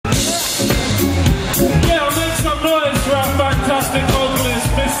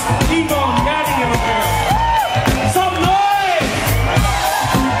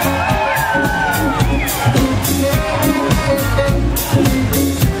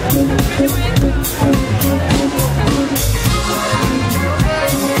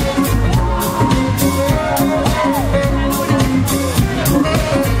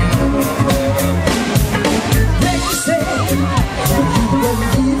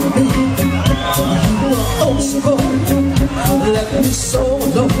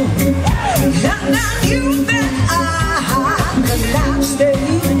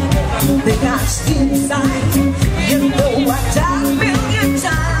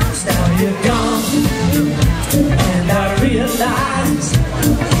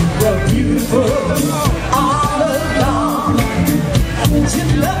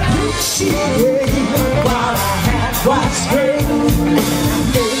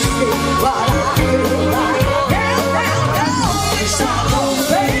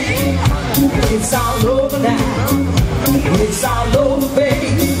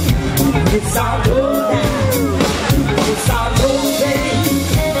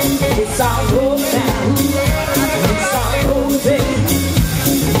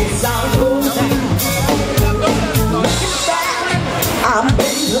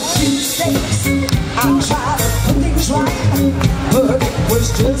was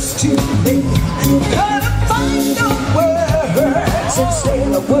just too late. Couldn't find no words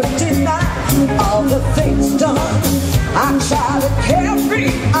instead of word deny all the things done. I try to carry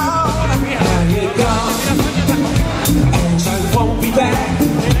on. Now you're gone, and you won't be back.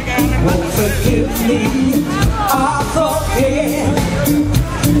 Won't forgive me or forget.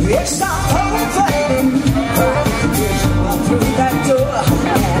 It's all over. I'm through that door,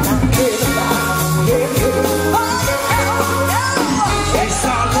 and I'm getting out. It's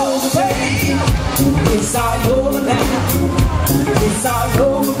all over, baby. It's all over now. It's all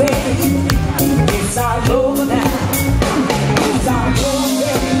over, baby. It's all over now. It's all over,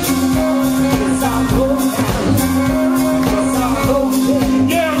 baby. It's all over now. It's all over,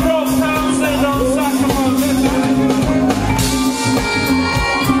 baby. Yeah, Rob Townsend on saxophone.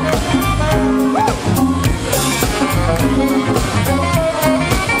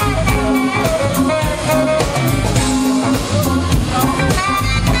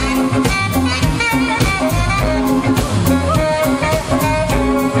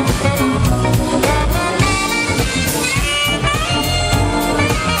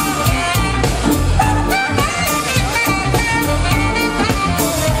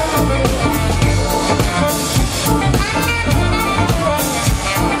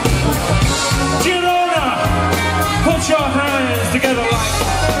 Girona, put your hands together like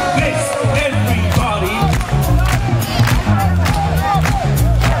this, everybody.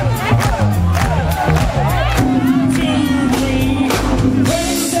 2, 3,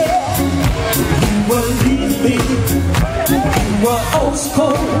 crazy. You were leaving me. You were old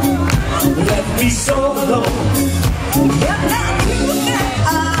school. Left me so alone. You're not you that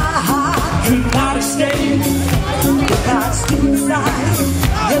I could not escape. Because deep inside,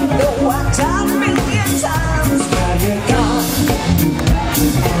 you know I tried a million times. Now you're gone,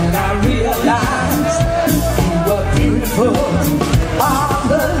 and I realize you were beautiful all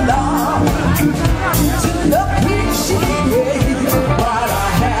along. To appreciate what I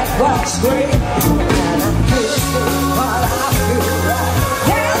had was great, and I'm pissed what I feel right.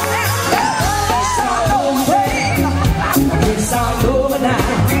 It's all over, baby. It's all over now.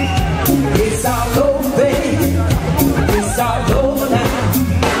 It's all over, baby. It's all over now.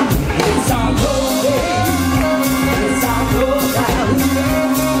 It's all over, baby. It's all over now.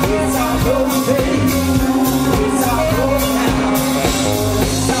 It's all over, baby. It's all over now.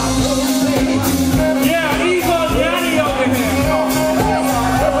 It's all over, baby. Yeah, Ivonne, Yanney over here. It's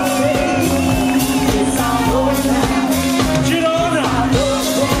all over, baby. It's all over now. Girona.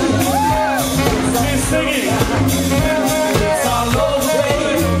 She's singing. It's all over,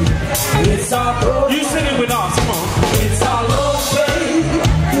 baby. It's all over. You sing it with us, come on. It's all over, baby.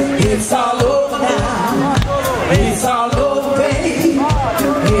 It's all over now. It's all over, baby.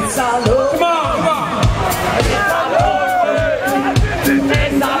 It's all over. Come on, come on. It's all over.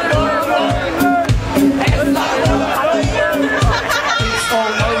 It's all over. It's all over.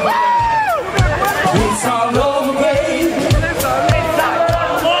 It's all over, baby.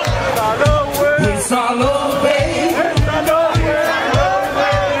 It's all over, baby.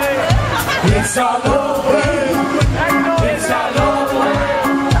 It's all over, baby.